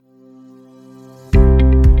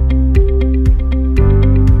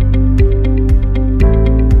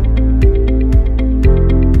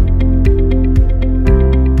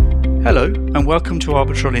welcome to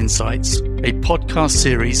Arbitral Insights, a podcast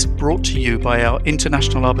series brought to you by our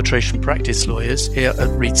international arbitration practice lawyers here at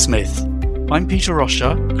Reed Smith. I'm Peter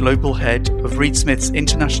Roscher, Global Head of Reed Smith's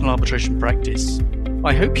International Arbitration Practice.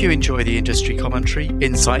 I hope you enjoy the industry commentary,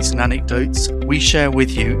 insights and anecdotes we share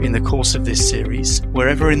with you in the course of this series,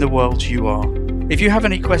 wherever in the world you are. If you have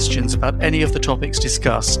any questions about any of the topics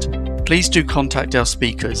discussed, please do contact our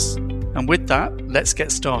speakers. And with that, let's get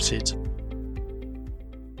started.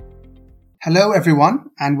 Hello everyone,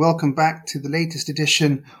 and welcome back to the latest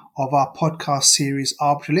edition of our podcast series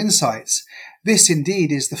Arbitral Insights. This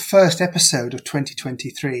indeed is the first episode of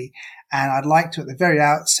 2023, and I'd like to at the very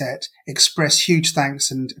outset express huge thanks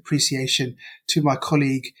and appreciation to my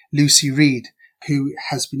colleague Lucy Reed, who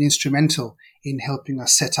has been instrumental in helping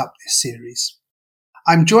us set up this series.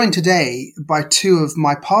 I'm joined today by two of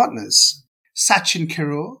my partners, Sachin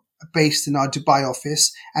Kirur, based in our Dubai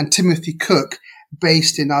office, and Timothy Cook,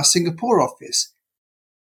 based in our Singapore office.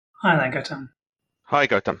 Hi there, Gautam. Hi,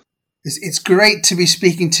 Gautam. It's great to be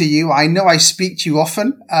speaking to you. I know I speak to you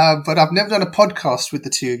often, but I've never done a podcast with the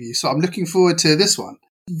two of you, so I'm looking forward to this one.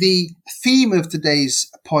 The theme of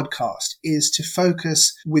today's podcast is to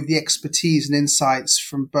focus with the expertise and insights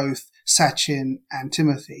from both Sachin and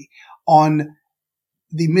Timothy on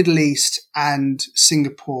the Middle East and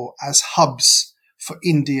Singapore as hubs for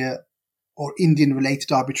India or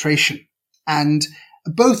Indian-related arbitration. And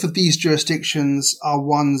both of these jurisdictions are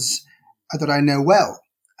ones that I know well.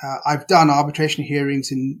 I've done arbitration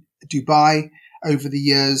hearings in Dubai over the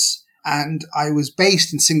years, and I was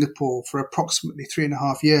based in Singapore for approximately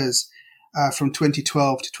 3.5 years, from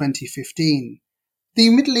 2012 to 2015. The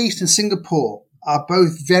Middle East and Singapore are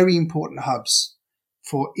both very important hubs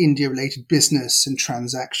for India-related business and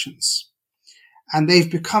transactions. And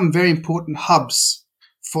they've become very important hubs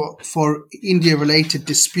for India-related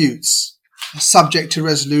disputes, subject to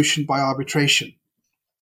resolution by arbitration.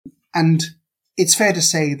 And it's fair to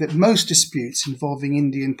say that most disputes involving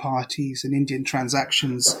Indian parties and Indian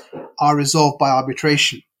transactions are resolved by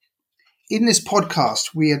arbitration. In this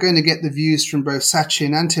podcast, we are going to get the views from both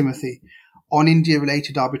Sachin and Timothy on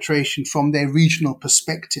India-related arbitration from their regional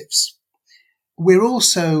perspectives. We're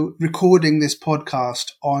also recording this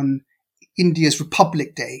podcast on India's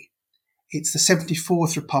Republic Day. It's the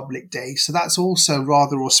 74th Republic Day, so that's also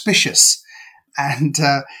rather auspicious. And,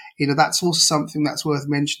 that's also something that's worth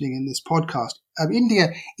mentioning in this podcast.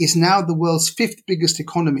 India is now the world's 5th biggest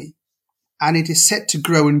economy, and it is set to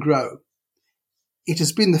grow and grow. It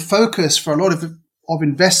has been the focus for a lot of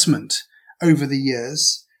investment over the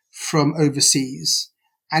years from overseas,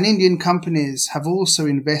 and Indian companies have also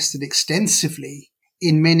invested extensively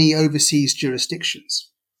in many overseas jurisdictions.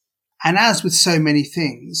 And as with so many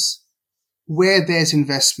things, where there's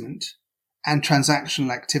investment and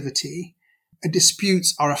transactional activity,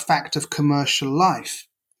 disputes are a fact of commercial life.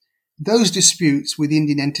 Those disputes with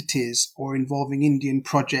Indian entities or involving Indian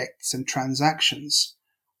projects and transactions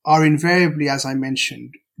are invariably, as I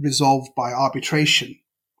mentioned, resolved by arbitration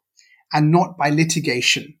and not by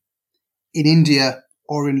litigation in India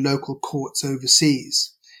or in local courts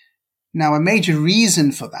overseas. Now, a major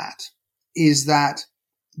reason for that is that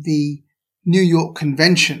the New York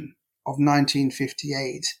Convention of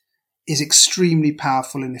 1958 is extremely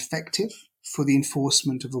powerful and effective for the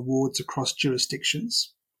enforcement of awards across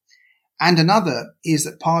jurisdictions. And another is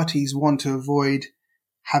that parties want to avoid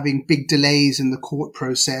having big delays in the court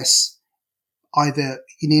process, either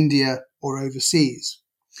in India or overseas.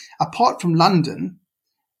 Apart from London,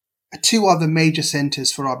 two other major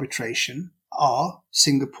centres for arbitration are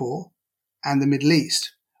Singapore and the Middle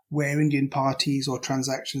East, where Indian parties or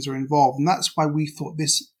transactions are involved. And that's why we thought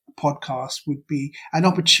this podcast would be an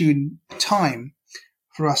opportune time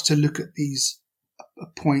for us to look at these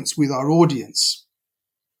points with our audience.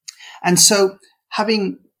 And so,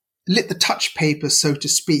 having lit the touch paper, so to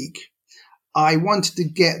speak, I wanted to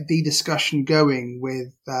get the discussion going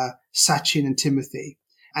with Sachin and Timothy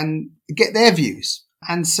and get their views.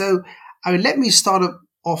 And so, let me start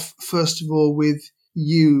off first of all with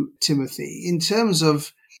you, Timothy. In terms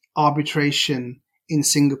of arbitration in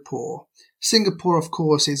Singapore, Singapore, of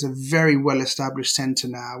course, is a very well-established centre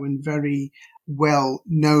now and very well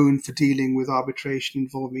known for dealing with arbitration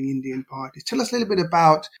involving Indian parties. Tell us a little bit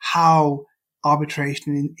about how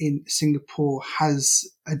arbitration in Singapore has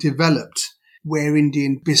developed where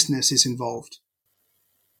Indian business is involved.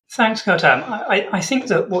 Thanks, Gautam. I think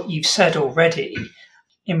that what you've said already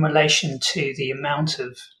in relation to the amount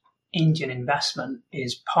of Indian investment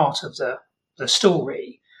is part of the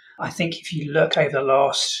story. I think if you look over the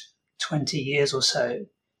last 20 years or so,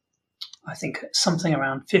 I think something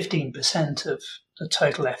around 15% of the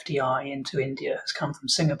total FDI into India has come from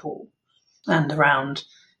Singapore. and around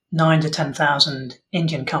 9 to 10,000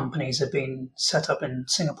 Indian companies have been set up in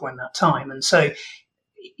Singapore in that time. And so,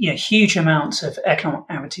 huge amounts of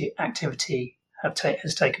economic activity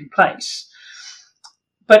has taken place.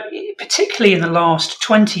 But particularly in the last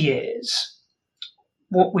 20 years,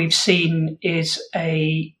 what we've seen is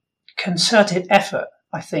a concerted effort,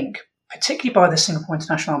 I think, particularly by the Singapore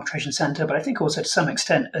International Arbitration Centre, but I think also to some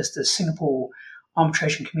extent as the Singapore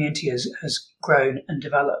arbitration community has grown and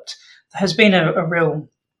developed. There has been a real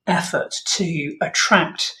effort to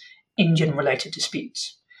attract Indian-related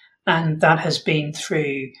disputes. And that has been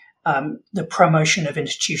through the promotion of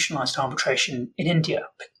institutionalized arbitration in India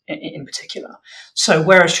in particular. So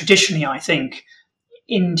whereas traditionally, I think,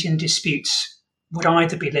 Indian disputes would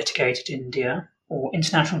either be litigated in India or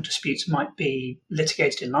international disputes might be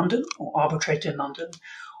litigated in London or arbitrated in London,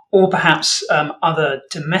 or perhaps other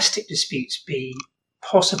domestic disputes be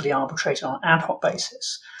possibly arbitrated on an ad hoc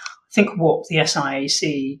basis. I think what the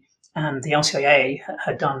SIAC and the LCIA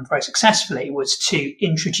had done very successfully was to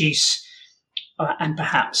introduce and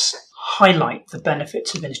perhaps highlight the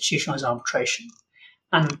benefits of institutionalized arbitration.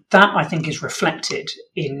 And that, I think, is reflected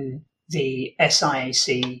in the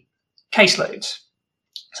SIAC caseloads.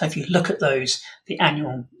 So if you look at those, the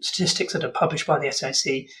annual statistics that are published by the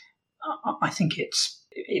SIAC, I think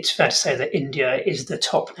it's fair to say that India is the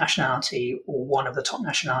top nationality or one of the top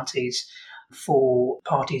nationalities for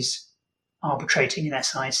parties arbitrating in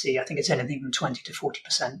SIAC. I think it's anything from 20 to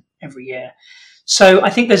 40% every year. So I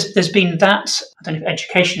think there's been that, I don't know if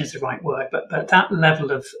education is the right word, but that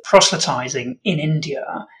level of proselytizing in India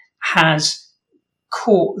has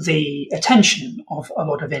caught the attention of a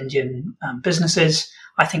lot of Indian businesses.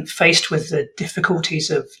 I think faced with the difficulties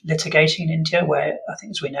of litigating in India, where I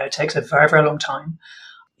think, as we know, it takes a very, very long time.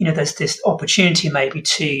 There's this opportunity maybe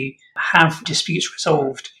to have disputes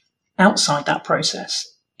resolved outside that process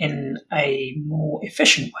in a more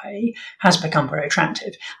efficient way has become very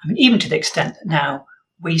attractive. I mean, even to the extent that now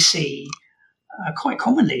we see quite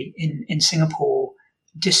commonly in Singapore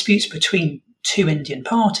disputes between two Indian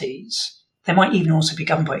parties. They might even also be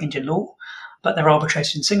governed by Indian law, but they're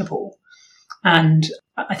arbitrated in Singapore. And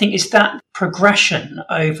I think it's that progression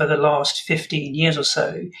over the last 15 years or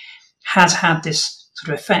so has had this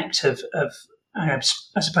sort of effect of I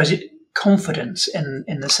suppose, confidence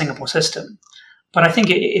in the Singapore system. But I think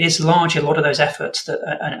it is largely a lot of those efforts that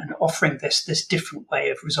and offering this different way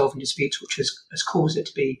of resolving disputes, which has caused it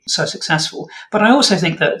to be so successful. But I also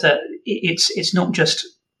think that it's not just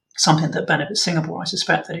something that benefits Singapore. I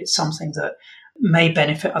suspect that it's something that may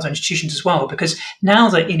benefit other institutions as well, because now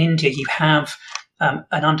that in India you have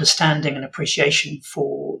an understanding and appreciation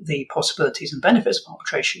for the possibilities and benefits of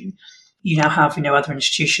arbitration, you now have other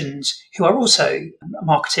institutions who are also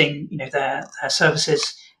marketing their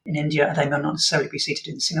services in India. They may not necessarily be seated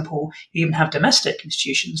in Singapore. You even have domestic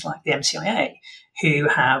institutions like the MCIA who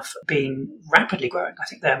have been rapidly growing. I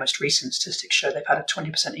think their most recent statistics show they've had a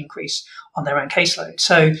 20% increase on their own caseload.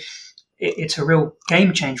 So it's a real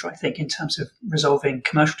game changer, I think, in terms of resolving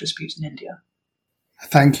commercial disputes in India.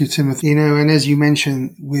 Thank you, Timothy. And as you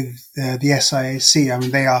mentioned with the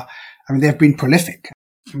SIAC, they've been prolific.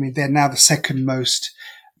 They're now the second most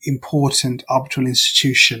important arbitral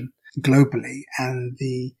institution globally, and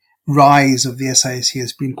the rise of the SIAC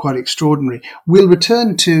has been quite extraordinary. We'll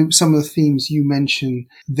return to some of the themes you mentioned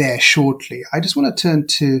there shortly. I just want to turn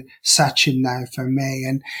to Sachin now, if I may,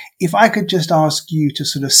 and if I could just ask you to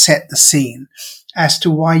sort of set the scene as to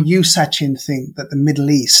why you, Sachin, think that the Middle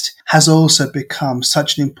East has also become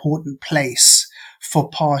such an important place for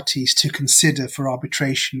parties to consider for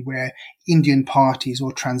arbitration where Indian parties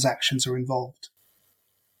or transactions are involved.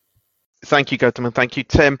 Thank you, Gautam, and thank you,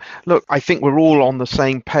 Tim. Look, I think we're all on the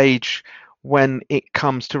same page when it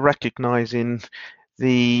comes to recognizing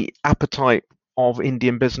the appetite of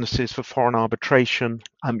Indian businesses for foreign arbitration.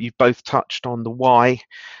 You've both touched on the why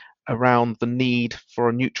around the need for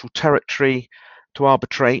a neutral territory to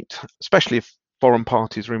arbitrate, especially if foreign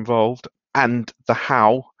parties are involved, and the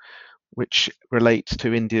how, which relates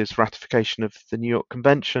to India's ratification of the New York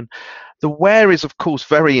Convention. The where is, of course,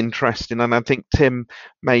 very interesting, and I think Tim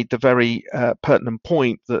made the very pertinent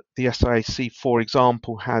point that the SIAC, for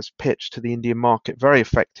example, has pitched to the Indian market very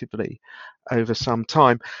effectively over some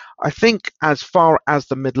time. I think as far as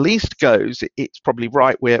the Middle East goes, it's probably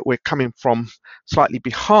right, we're coming from slightly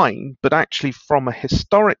behind, but actually from a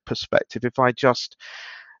historic perspective, if I just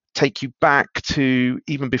take you back to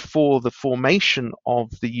even before the formation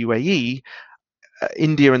of the UAE,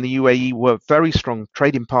 India and the UAE were very strong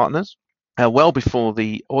trading partners, well before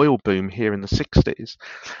the oil boom here in the 60s.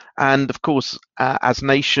 And of course, as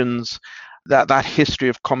nations, that history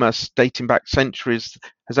of commerce dating back centuries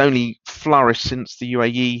has only flourished since the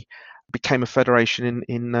UAE became a federation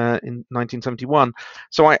in 1971.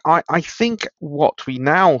 So I think what we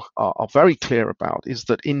now are very clear about is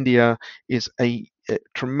that India is a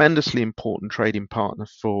tremendously important trading partner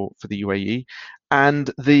for the UAE,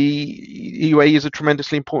 and the UAE is a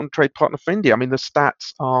tremendously important trade partner for India. I mean, the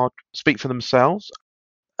stats speak for themselves.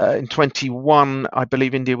 In 21, I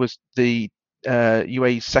believe India was the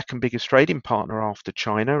UAE's second biggest trading partner after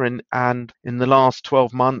China, and in the last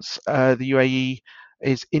 12 months, the UAE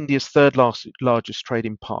is India's third largest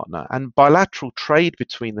trading partner, and bilateral trade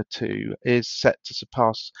between the two is set to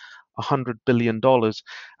surpass $100 billion.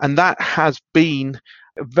 And that has been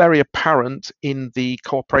very apparent in the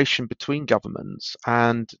cooperation between governments.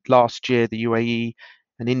 And last year, the UAE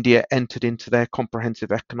and India entered into their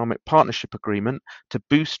comprehensive economic partnership agreement to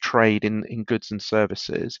boost trade in goods and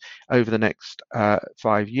services over the next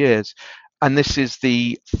 5 years. And this is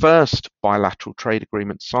the first bilateral trade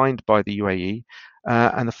agreement signed by the UAE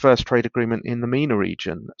and the first trade agreement in the MENA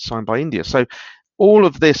region signed by India. So all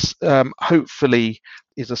of this hopefully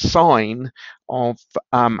is a sign of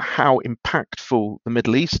how impactful the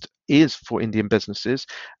Middle East is for Indian businesses.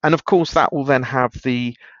 And of course, that will then have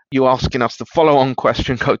you asking us the follow-on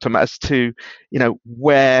question, Gautam, as to,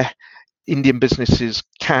 where Indian businesses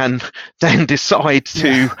can then decide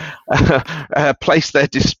to place their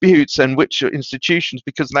disputes and which institutions,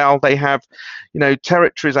 because now they have,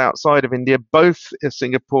 territories outside of India, both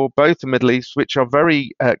Singapore, both the Middle East, which are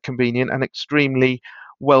very convenient and extremely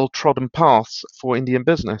well-trodden paths for Indian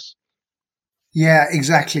business. Yeah,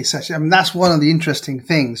 exactly, Sachin. I mean, that's one of the interesting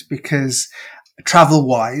things, because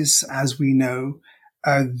travel-wise, as we know,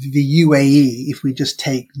 the UAE, if we just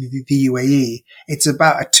take the UAE, it's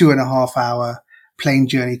about a 2.5 hour plane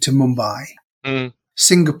journey to Mumbai.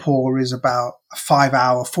 Singapore is about a 5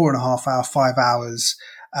 hour, 4.5 hour, 5 hours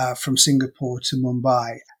from Singapore to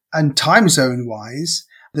Mumbai. And time zone wise,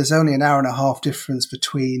 there's only an 1.5 hour difference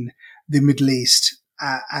between the Middle East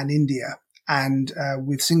and India. And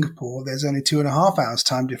with Singapore, there's only 2.5 hours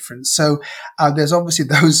time difference. So there's obviously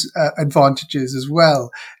those advantages as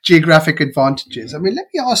well, geographic advantages. I mean, let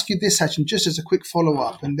me ask you this, Sachin, just as a quick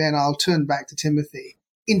follow-up, and then I'll turn back to Timothy.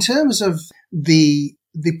 In terms of the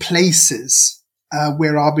places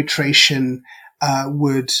where arbitration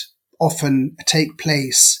would often take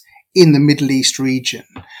place in the Middle East region,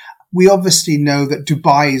 we obviously know that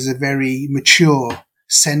Dubai is a very mature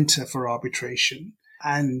center for arbitration.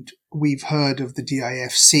 And we've heard of the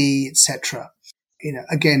DIFC, etc.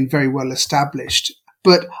 Again, very well established.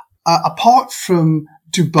 But apart from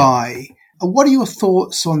Dubai, what are your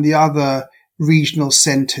thoughts on the other regional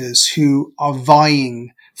centers who are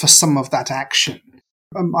vying for some of that action?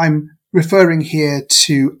 I'm referring here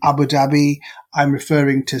to Abu Dhabi. I'm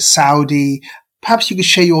referring to Saudi. Perhaps you could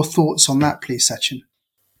share your thoughts on that, please, Sachin.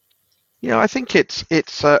 Yeah, I think it's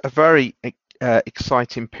a very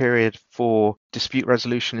exciting period for dispute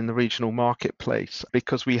resolution in the regional marketplace,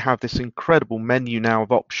 because we have this incredible menu now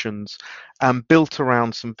of options built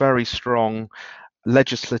around some very strong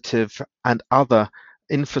legislative and other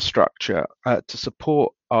infrastructure to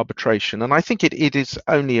support arbitration. And I think it is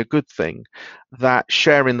only a good thing that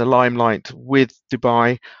sharing the limelight with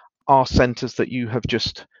Dubai are centres that you have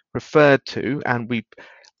just referred to, and we've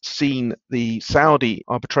seen the Saudi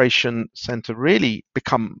arbitration centre really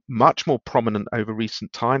become much more prominent over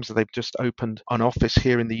recent times. They've just opened an office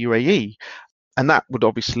here in the UAE, and that would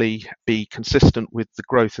obviously be consistent with the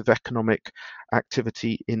growth of economic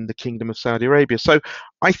activity in the Kingdom of Saudi Arabia. So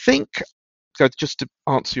I think, just to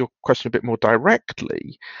answer your question a bit more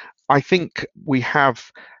directly, I think we have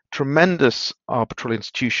tremendous arbitral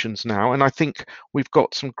institutions now, and I think we've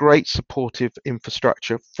got some great supportive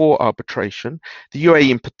infrastructure for arbitration. The UAE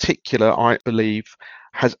in particular, I believe,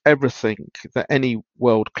 has everything that any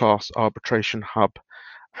world-class arbitration hub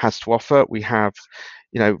has to offer. We have,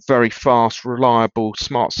 very fast, reliable,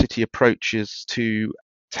 smart city approaches to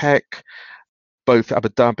tech. Both Abu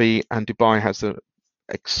Dhabi and Dubai has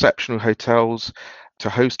exceptional hotels to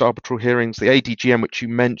host arbitral hearings. The ADGM, which you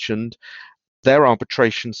mentioned, their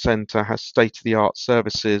arbitration centre has state-of-the-art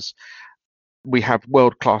services. We have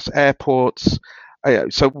world-class airports.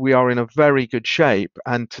 So we are in a very good shape.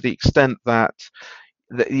 And to the extent that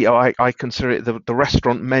I consider it the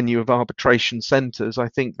restaurant menu of arbitration centres, I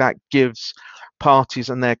think that gives parties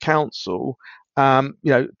and their counsel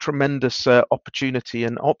tremendous opportunity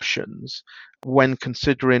and options when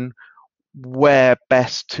considering where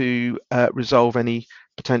best to resolve any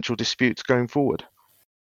potential disputes going forward.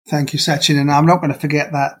 Thank you, Sachin. And I'm not going to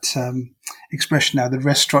forget that expression now, the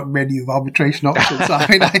restaurant menu of arbitration options. I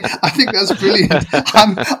mean, I think that's brilliant.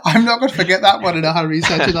 I'm not going to forget that one in a hurry,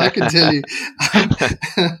 Sachin, I can tell you.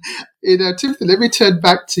 Timothy, let me turn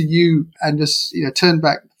back to you and just, turn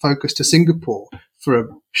back focus to Singapore for a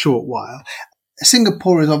short while.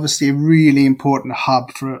 Singapore is obviously a really important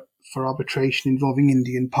hub for arbitration involving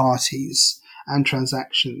Indian parties and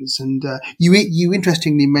transactions. And you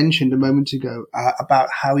interestingly mentioned a moment ago about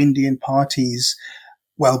how Indian parties,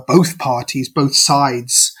 well, both parties, both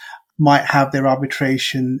sides, might have their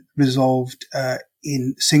arbitration resolved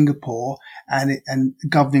in Singapore, and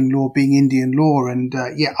governing law being Indian law. And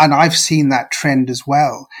and I've seen that trend as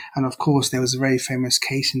well. And of course, there was a very famous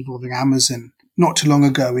case involving Amazon not too long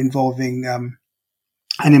ago involving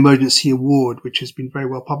an emergency award, which has been very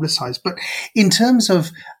well publicized. But in terms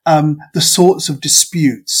of the sorts of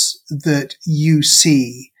disputes that you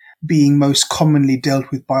see being most commonly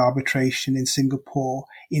dealt with by arbitration in Singapore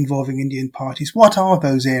involving Indian parties, what are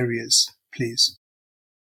those areas, please?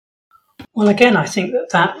 Well, again, I think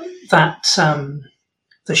that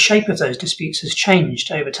the shape of those disputes has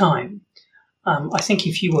changed over time. I think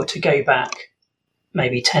if you were to go back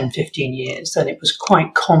maybe 10, 15 years, then it was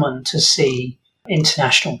quite common to see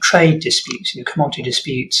international trade disputes, commodity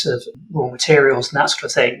disputes of raw materials and that sort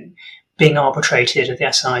of thing, being arbitrated at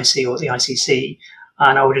the SIC or the ICC.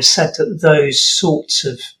 And I would have said that those sorts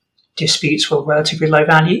of disputes were relatively low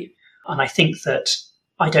value. And I think that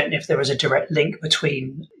I don't know if there is a direct link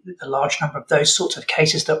between the large number of those sorts of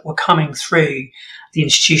cases that were coming through the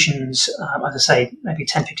institutions, as I say, maybe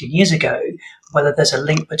 10, 15 years ago, whether there's a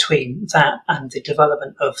link between that and the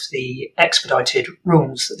development of the expedited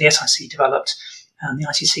rules that the SIC developed, and the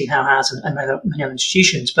ICC now has, and many other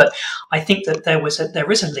institutions. But I think that there is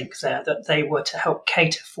a link there, that they were to help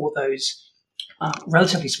cater for those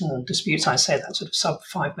relatively small disputes. I say that sort of sub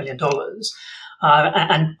 $5 million.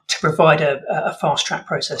 And to provide a fast-track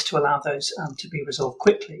process to allow those to be resolved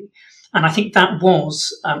quickly. And I think that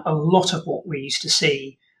was a lot of what we used to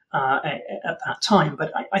see at that time.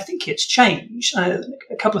 But I think it's changed. A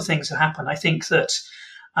couple of things have happened. I think that,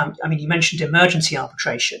 you mentioned emergency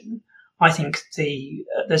arbitration. I think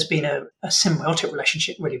there's been a symbiotic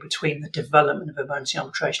relationship really between the development of emergency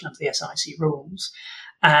arbitration under the SIC rules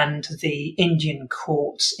and the Indian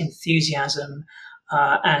court's enthusiasm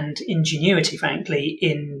and ingenuity, frankly,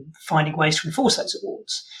 in finding ways to enforce those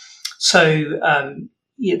awards. So,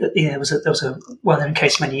 there was a well-known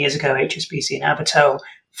case many years ago, HSBC and Avatel,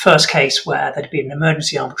 first case where there'd been an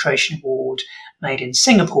emergency arbitration award made in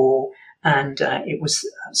Singapore, and it was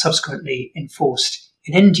subsequently enforced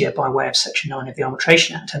in India by way of Section 9 of the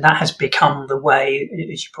Arbitration Act. And that has become the way,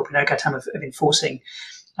 as you probably know, Gautam, of enforcing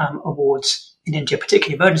awards in India,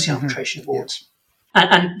 particularly emergency arbitration awards.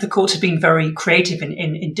 And the courts have been very creative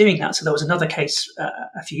in doing that. So there was another case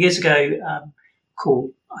a few years ago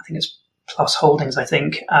called, I think it's Plus Holdings,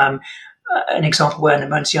 an example where an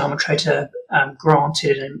emergency arbitrator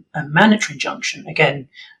granted a mandatory injunction, again,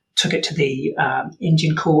 took it to the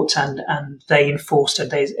Indian court, and they enforced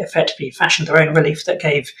it. They effectively fashioned their own relief that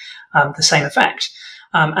gave the same effect.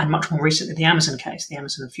 And much more recently, the Amazon case, the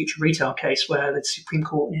Amazon Future Retail case, where the Supreme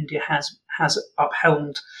Court in India has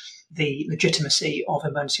upheld the legitimacy of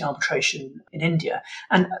emergency arbitration in India.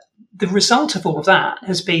 And the result of all of that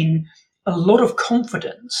has been a lot of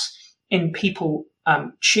confidence in people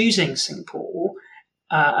choosing Singapore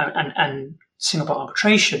and Singapore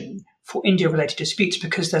arbitration for India-related disputes,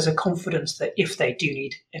 because there's a confidence that if they do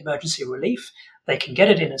need emergency relief, they can get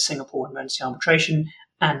it in a Singapore emergency arbitration,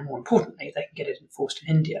 and more importantly, they can get it enforced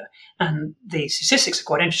in India. And the statistics are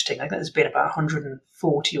quite interesting. I think there's been about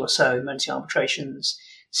 140 or so emergency arbitrations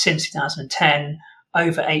since 2010.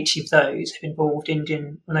 Over 80 of those have involved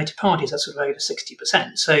Indian-related parties. That's sort of over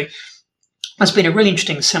 60%. So there's been a really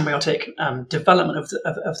interesting symbiotic development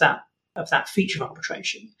of that feature of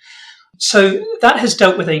arbitration. So that has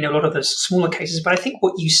dealt with a lot of the smaller cases. But I think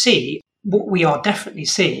what we are definitely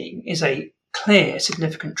seeing is a clear,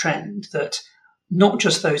 significant trend that not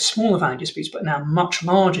just those smaller value disputes, but now much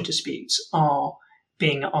larger disputes are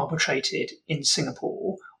being arbitrated in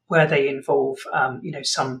Singapore, where they involve,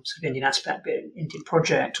 some sort of Indian aspect, be it an Indian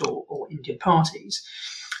project or Indian parties.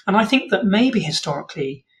 And I think that maybe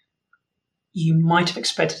historically you might have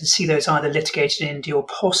expected to see those either litigated in India or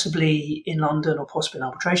possibly in London or possibly in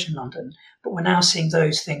arbitration in London. But we're now seeing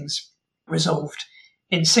those things resolved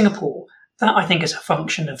in Singapore. That, I think, is a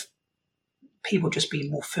function of people just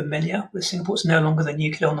being more familiar with Singapore. It's no longer the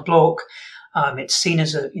new kid on the block. It's seen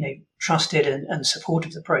as a trusted and supportive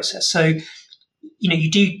of the process. So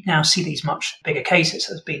you do now see these much bigger cases.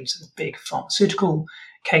 There's been sort of big pharmaceutical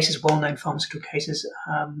cases, well-known pharmaceutical cases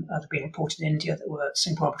that have been reported in India that were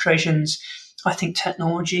Singapore arbitrations. I think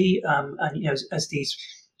technology, and as these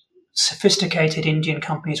sophisticated Indian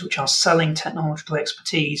companies which are selling technological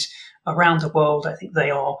expertise around the world, I think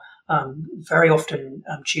they are very often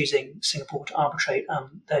choosing Singapore to arbitrate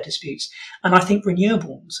their disputes. And I think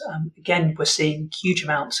renewables, again, we're seeing huge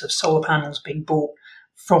amounts of solar panels being bought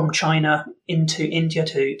from China into India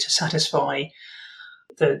to satisfy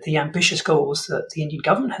the ambitious goals that the Indian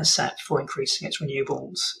government has set for increasing its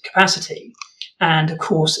renewables capacity. And of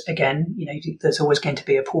course, again, there's always going to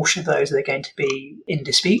be a portion of those that are going to be in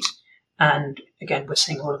dispute. And again, we're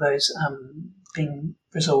seeing a lot of those being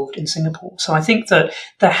resolved in Singapore. So I think that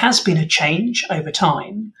there has been a change over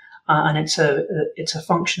time, and it's a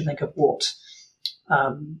function, I think, of what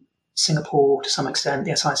Singapore, to some extent,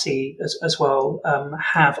 the SIC as well,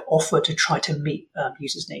 have offered to try to meet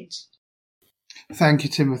users' needs. Thank you,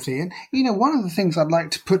 Timothy. And, one of the things I'd like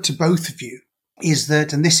to put to both of you is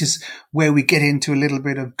that, and this is where we get into a little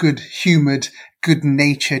bit of good-humoured,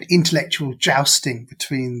 good-natured, intellectual jousting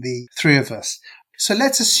between the three of us. So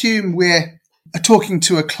let's assume we're talking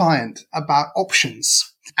to a client about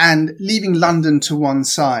options and leaving London to one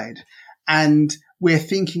side, and we're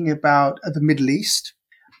thinking about the Middle East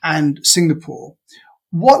and Singapore.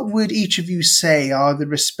 What would each of you say are the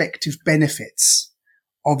respective benefits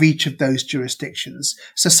of each of those jurisdictions?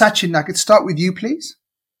 So Sachin, I could start with you, please.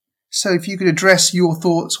 So if you could address your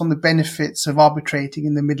thoughts on the benefits of arbitrating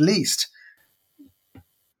in the Middle East.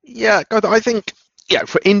 Yeah, I think,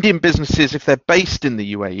 for Indian businesses, if they're based in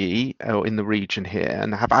the UAE or in the region here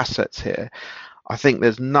and have assets here, I think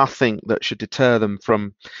there's nothing that should deter them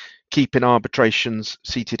from keeping arbitrations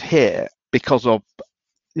seated here because of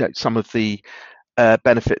some of the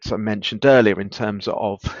benefits I mentioned earlier in terms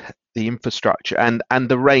of the infrastructure and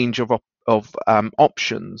the range of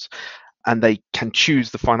options. And they can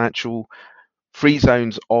choose the financial free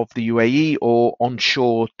zones of the UAE or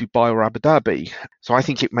onshore Dubai or Abu Dhabi. So I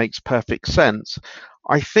think it makes perfect sense.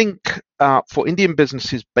 I think for Indian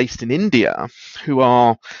businesses based in India who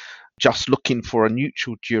are just looking for a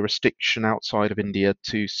neutral jurisdiction outside of India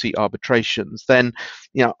to see arbitrations, then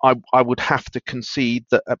I would have to concede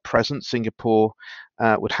that at present Singapore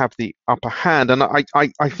would have the upper hand. And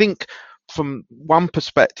I think from one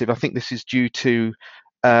perspective, I think this is due to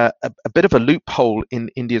a bit of a loophole in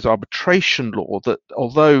India's arbitration law, that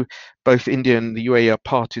although both India and the UAE are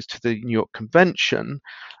parties to the New York Convention,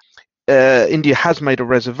 India has made a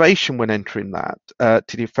reservation when entering that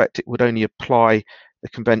to the effect it would only apply the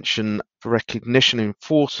Convention for recognition and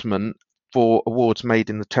enforcement for awards made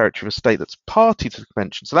in the territory of a state that's party to the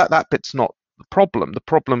Convention. So that bit's not the problem. The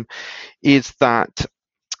problem is that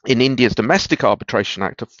in India's Domestic Arbitration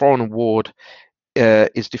Act, a foreign award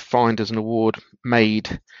is defined as an award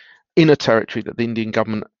made in a territory that the Indian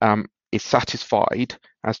government is satisfied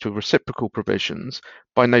as to reciprocal provisions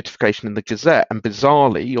by notification in the Gazette. And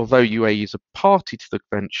bizarrely, although UAE is a party to the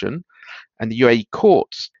convention and the UAE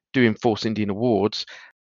courts do enforce Indian awards,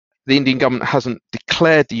 the Indian government hasn't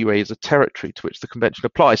declared the UAE as a territory to which the convention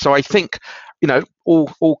applies. So I think,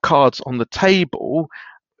 all cards on the table.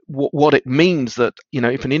 What it means that,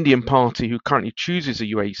 if an Indian party who currently chooses a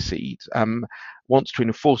UAE seat wants to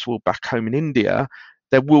enforce award back home in India,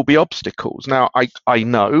 there will be obstacles. Now, I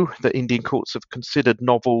know that Indian courts have considered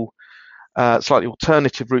novel, slightly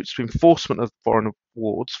alternative routes to enforcement of foreign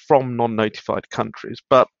awards from non-notified countries,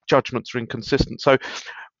 but judgments are inconsistent. So,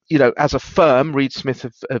 as a firm, Reed Smith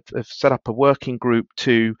have set up a working group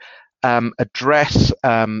to address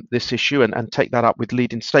this issue and take that up with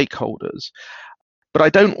leading stakeholders. But I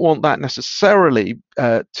don't want that necessarily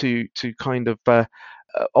to kind of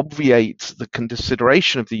obviate the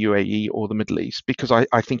consideration of the UAE or the Middle East, because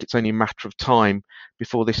I think it's only a matter of time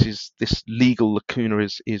before this legal lacuna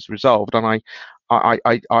is resolved. And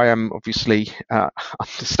I am obviously,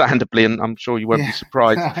 understandably, and I'm sure you won't be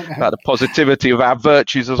surprised about the positivity of our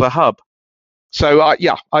virtues as a hub. So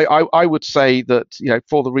I would say that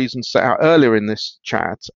for the reasons set out earlier in this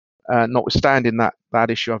chat, notwithstanding that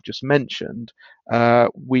issue I've just mentioned,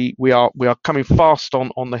 we are coming fast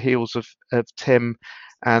on the heels of Tim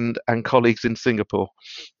and colleagues in Singapore.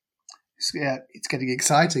 It's getting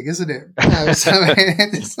exciting, isn't it?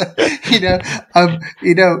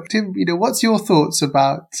 Tim, what's your thoughts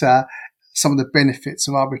about some of the benefits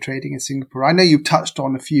of arbitrating in Singapore? I know you've touched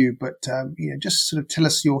on a few, but just sort of tell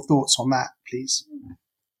us your thoughts on that, please.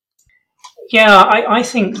 Yeah, I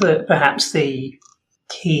think that perhaps the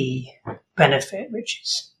key benefit,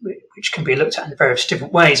 which can be looked at in various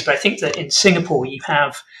different ways, but I think that in Singapore you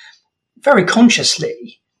have very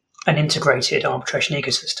consciously an integrated arbitration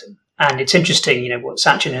ecosystem. And it's interesting, what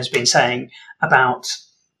Sachin has been saying about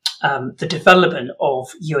the development of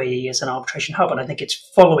UAE as an arbitration hub, and I think it's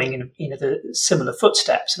following in the similar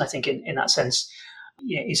footsteps. And I think in that sense,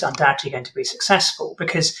 is undoubtedly going to be successful,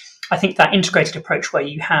 because I think that integrated approach where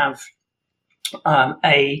you have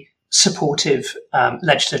a supportive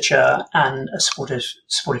legislature and a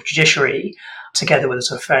supportive judiciary, together with a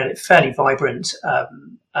sort of fairly vibrant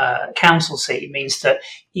council seat, means that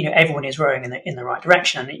everyone is rowing in the right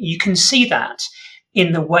direction. And you can see that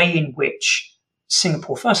in the way in which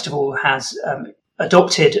Singapore, first of all, has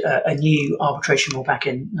adopted a new arbitration law back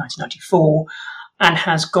in 1994, and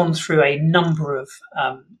has gone through a number of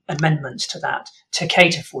amendments to that to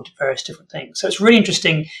cater for various different things. So it's really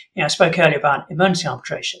interesting. I spoke earlier about emergency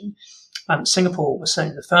arbitration. Singapore was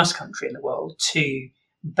certainly the first country in the world to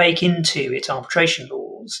bake into its arbitration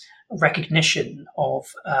laws recognition of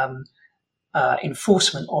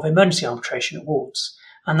enforcement of emergency arbitration awards.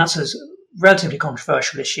 And that's a relatively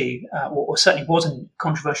controversial issue, or certainly wasn't a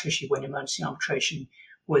controversial issue when emergency arbitration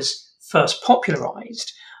was first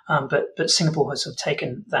popularised. But Singapore has sort of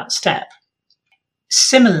taken that step.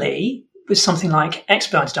 Similarly, with something like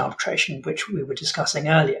expedited arbitration, which we were discussing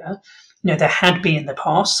earlier, there had been in the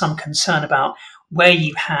past some concern about where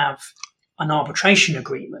you have an arbitration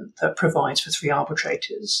agreement that provides for 3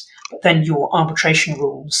 arbitrators, but then your arbitration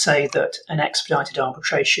rules say that an expedited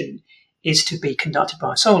arbitration is to be conducted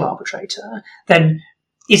by a sole arbitrator. Then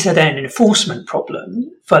is there then an enforcement problem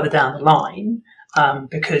further down the line?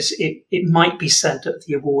 Because it might be said that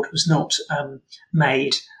the award was not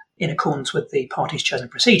made in accordance with the party's chosen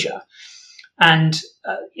procedure. And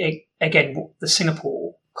again, what the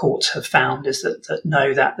Singapore courts have found is that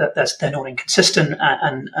no, that they're not inconsistent,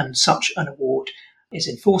 and such an award is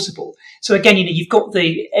enforceable. So again, you've got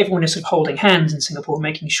everyone is sort of holding hands in Singapore,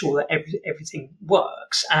 making sure that everything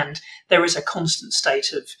works, and there is a constant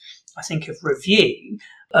state of, I think, of review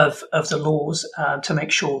of the laws to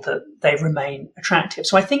make sure that they remain attractive.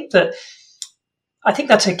 So I think that's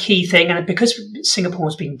a key thing, and because Singapore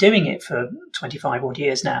has been doing it for 25 odd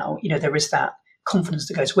years now, there is that confidence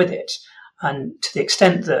that goes with it. And to the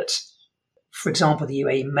extent that, for example, the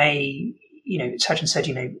UAE may, Sachin said,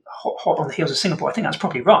 hot on the heels of Singapore, I think that's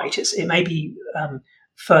probably right. It may be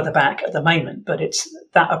further back at the moment, but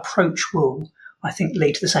that approach will, I think,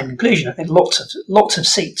 lead to the same conclusion. I think lots of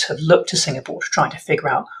seats have looked to Singapore to try to figure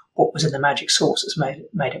out what was in the magic sauce that's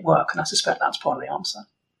made it work, and I suspect that's part of the answer.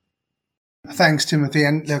 Thanks, Timothy.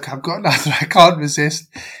 And look, I've got nothing I can't resist.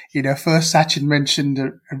 First Sachin mentioned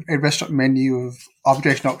a restaurant menu of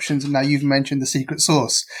arbitration options, and now you've mentioned the secret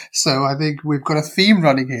sauce. So I think we've got a theme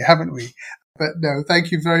running here, haven't we? But no,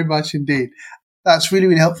 thank you very much indeed. That's really,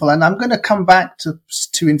 really helpful. And I'm going to come back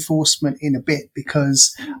to enforcement in a bit,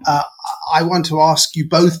 because I want to ask you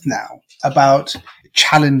both now about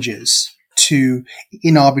challenges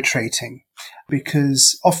in arbitrating,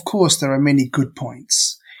 because of course there are many good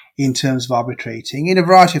points in terms of arbitrating in a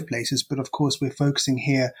variety of places. But of course, we're focusing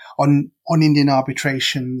here on Indian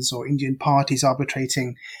arbitrations or Indian parties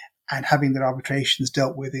arbitrating and having their arbitrations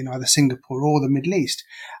dealt with in either Singapore or the Middle East.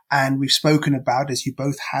 And we've spoken about, as you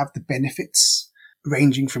both have, the benefits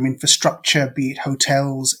ranging from infrastructure, be it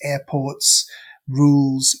hotels, airports,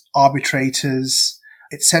 rules, arbitrators,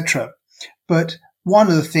 etc. But one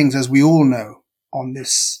of the things, as we all know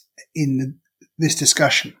this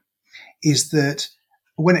discussion, is that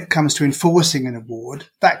when it comes to enforcing an award,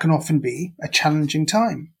 that can often be a challenging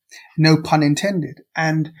time. No pun intended.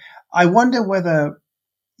 And I wonder whether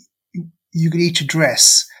you could each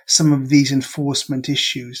address some of these enforcement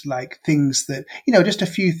issues, like things that, just a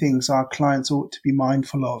few things our clients ought to be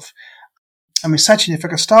mindful of. I mean, Sachin, if I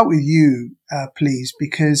could start with you, please,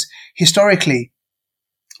 because historically,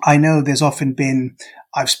 I know there's often been,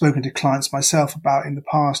 I've spoken to clients myself about in the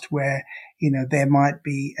past where, there might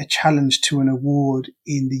be a challenge to an award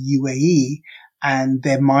in the UAE, and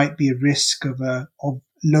there might be a risk of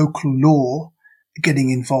local law getting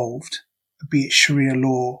involved, be it Sharia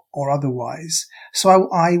law or otherwise. So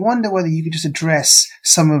I wonder whether you could just address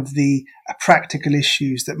some of the practical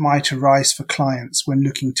issues that might arise for clients when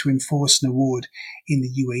looking to enforce an award in the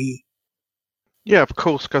UAE. Yeah, of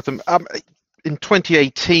course, Gautam. In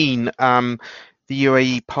 2018, the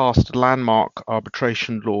UAE passed a landmark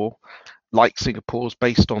arbitration law, like Singapore's,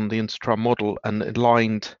 based on the Instral model and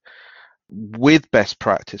aligned with best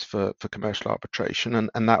practice for commercial arbitration.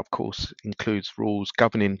 And that, of course, includes rules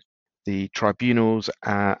governing the tribunals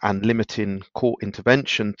and limiting court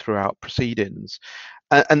intervention throughout proceedings.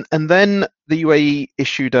 And then the UAE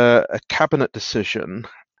issued a cabinet decision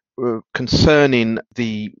concerning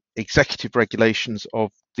the executive regulations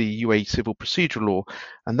of the UAE civil procedural law.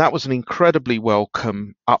 And that was an incredibly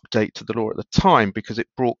welcome update to the law at the time, because it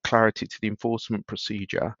brought clarity to the enforcement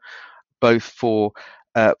procedure, both for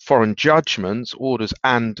foreign judgments, orders,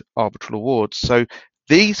 and arbitral awards. So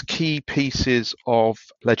these key pieces of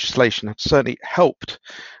legislation have certainly helped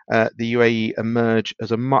the UAE emerge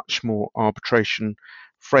as a much more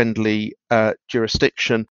arbitration-friendly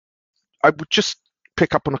jurisdiction. I would just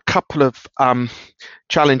pick up on a couple of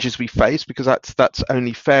challenges we face, because that's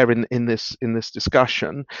only fair in this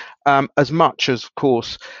discussion. As much as, of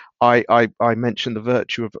course, I mentioned the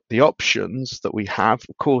virtue of the options that we have,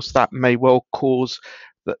 of course, that may well cause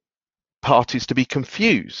that parties to be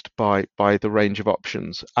confused by the range of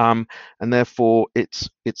options, and therefore it's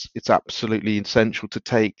absolutely essential to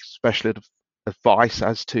take special advice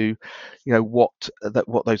as to what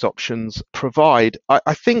those options provide.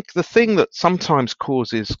 I think the thing that sometimes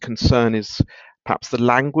causes concern is perhaps the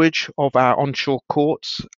language of our onshore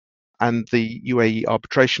courts and the UAE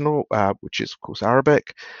arbitration law, which is of course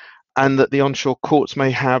Arabic, and that the onshore courts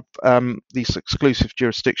may have this exclusive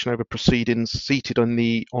jurisdiction over proceedings seated on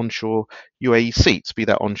the onshore UAE seats, be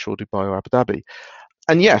that onshore Dubai or Abu Dhabi.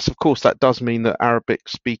 And yes, of course, that does mean that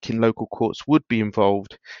Arabic-speaking local courts would be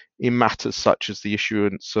involved in matters such as the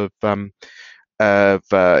issuance of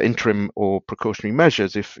interim or precautionary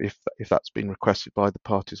measures, if that's been requested by the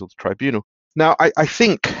parties or the tribunal. Now, I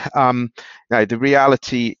think the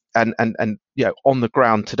reality and on the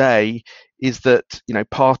ground today is that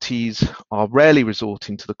parties are rarely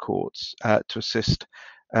resorting to the courts to assist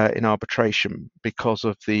in arbitration because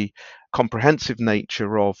of the comprehensive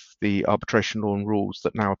nature of the arbitration law and rules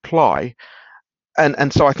that now apply.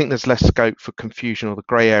 And so I think there's less scope for confusion or the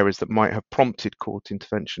grey areas that might have prompted court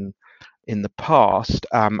intervention in the past.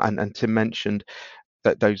 And Tim mentioned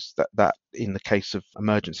that in the case of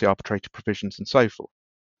emergency arbitrator provisions and so forth.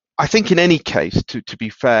 I think in any case, to be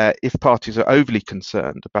fair, if parties are overly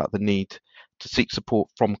concerned about the need to seek support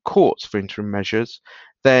from courts for interim measures,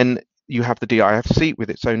 then you have the DIFC with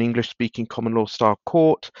its own English-speaking common law style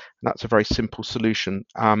court, and that's a very simple solution.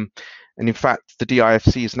 And in fact, the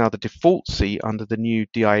DIFC is now the default seat under the new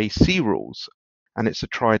DIAC rules, and it's a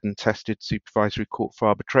tried and tested supervisory court for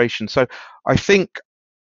arbitration. So I think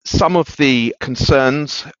some of the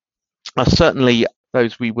concerns are certainly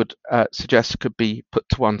those we would suggest could be put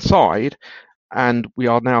to one side, and we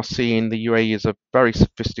are now seeing the UAE as a very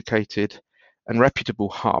sophisticated and reputable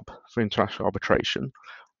hub for international arbitration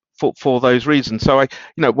for those reasons. So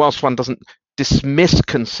whilst one doesn't dismiss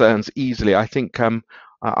concerns easily, I think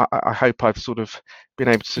I hope I've sort of been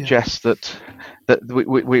able to suggest that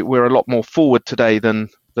we're a lot more forward today than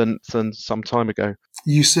some time ago.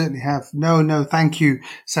 You certainly have. No, thank you,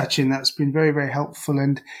 Sachin. That's been very, very helpful.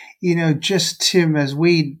 And, just Tim, as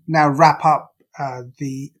we now wrap up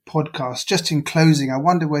the podcast, just in closing, I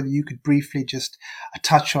wonder whether you could briefly just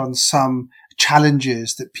touch on some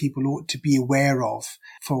challenges that people ought to be aware of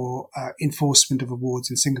for enforcement of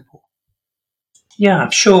awards in Singapore. Yeah,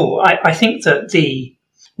 sure. I think that the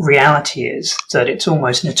reality is that it's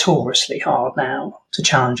almost notoriously hard now to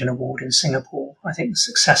challenge an award in Singapore. I think the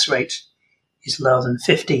success rate is lower than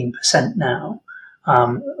 15% now,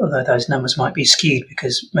 although those numbers might be skewed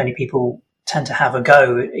because many people tend to have a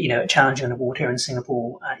go, at challenging an award here in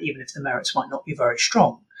Singapore, even if the merits might not be very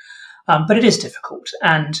strong. But it is difficult.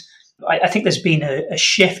 And I think there's been a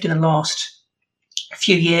shift in the last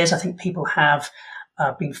few years. I think people have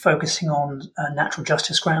been focusing on natural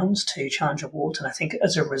justice grounds to challenge awards. And I think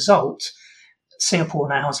as a result, Singapore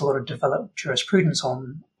now has a lot of developed jurisprudence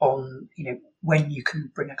on when you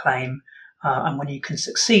can bring a claim and when you can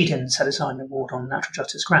succeed in set aside an award on natural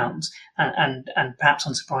justice grounds. And perhaps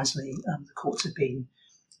unsurprisingly, the courts have been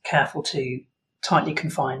careful to tightly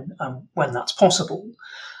confine when that's possible.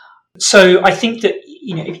 So I think that,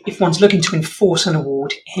 if one's looking to enforce an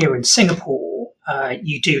award here in Singapore,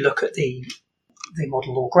 you do look at the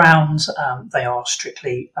model law grounds. They are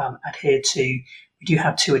strictly adhered to. We do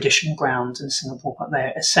have two additional grounds in Singapore, but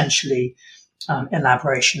they're essentially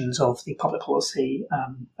elaborations of the public policy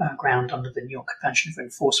ground under the New York Convention for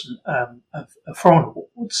Enforcement of Foreign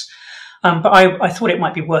Awards. But I thought it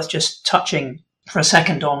might be worth just touching for a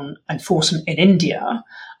second on enforcement in India,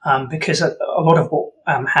 because a lot of what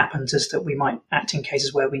happens is that we might act in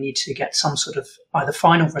cases where we need to get some sort of either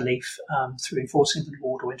final relief through enforcing the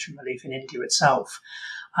award or interim relief in India itself.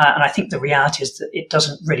 And I think the reality is that it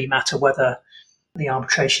doesn't really matter whether the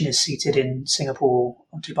arbitration is seated in Singapore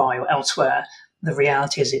or Dubai or elsewhere. The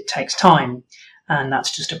reality is it takes time, and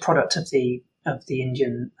that's just a product of the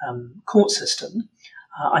Indian court system.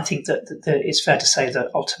 I think that it's fair to say that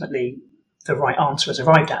ultimately the right answer is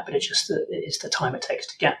arrived at, but it is the time it takes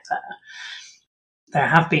to get there. There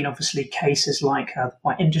have been obviously cases like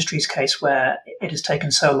White Industries case where it has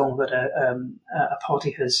taken so long that a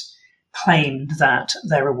party has claimed that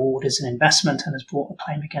their award is an investment and has brought a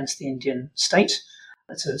claim against the Indian state.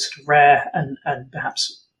 It's a sort of rare and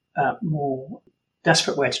perhaps more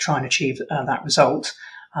desperate way to try and achieve that result.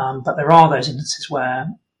 But there are those instances where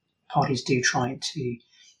parties do try to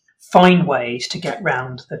find ways to get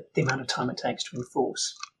round the amount of time it takes to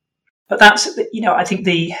enforce. But that's, I think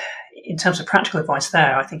in terms of practical advice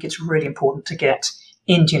there, I think it's really important to get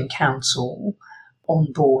Indian Council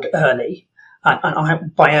on board early.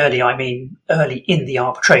 And by early, I mean early in the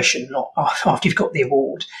arbitration, not after you've got the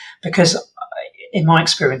award. Because in my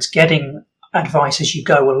experience, getting advice as you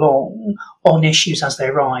go along on issues as they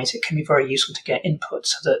arise, it can be very useful to get input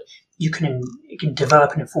so that you can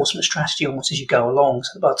develop an enforcement strategy almost as you go along.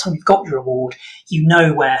 So that by the time you've got your award, you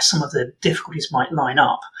know where some of the difficulties might line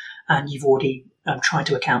up, and you've already tried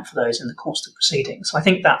to account for those in the course of the proceedings. So I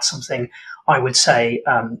think that's something I would say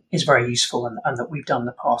is very useful and that we've done in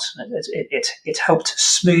the past. And it's helped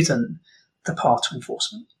smoothen the path to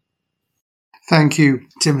enforcement. Thank you,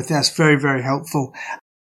 Timothy. That's very, very helpful.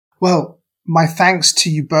 Well, my thanks to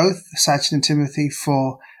you both, Sachin and Timothy,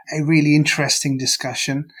 for a really interesting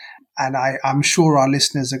discussion. And I'm sure our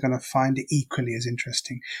listeners are going to find it equally as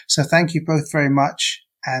interesting. So thank you both very much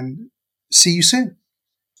and see you soon.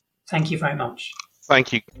 Thank you very much.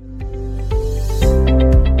 Thank you.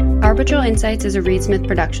 Arbitral Insights is a Reed Smith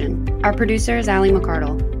production. Our producer is Ali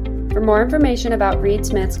McCardle. For more information about Reed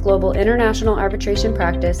Smith's global international arbitration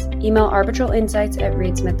practice, email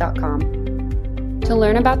arbitralinsights@reedsmith.com. To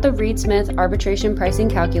learn about the Reed Smith Arbitration Pricing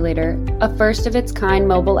Calculator, a first-of-its-kind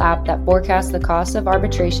mobile app that forecasts the costs of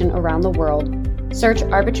arbitration around the world, search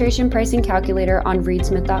Arbitration Pricing Calculator on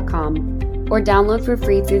reedsmith.com or download for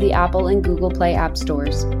free through the Apple and Google Play app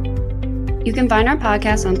stores. You can find our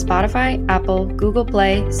podcast on Spotify, Apple, Google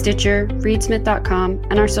Play, Stitcher, reedsmith.com,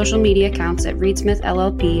 and our social media accounts at Reedsmith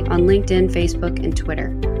LLP on LinkedIn, Facebook, and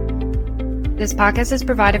Twitter. This podcast is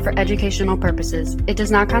provided for educational purposes. It does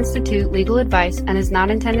not constitute legal advice and is not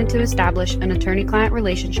intended to establish an attorney-client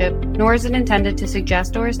relationship, nor is it intended to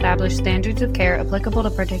suggest or establish standards of care applicable to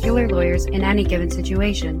particular lawyers in any given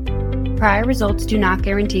situation. Prior results do not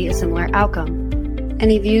guarantee a similar outcome.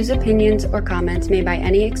 Any views, opinions, or comments made by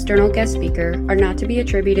any external guest speaker are not to be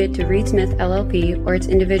attributed to Reed Smith LLP or its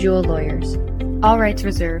individual lawyers. All rights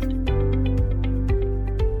reserved.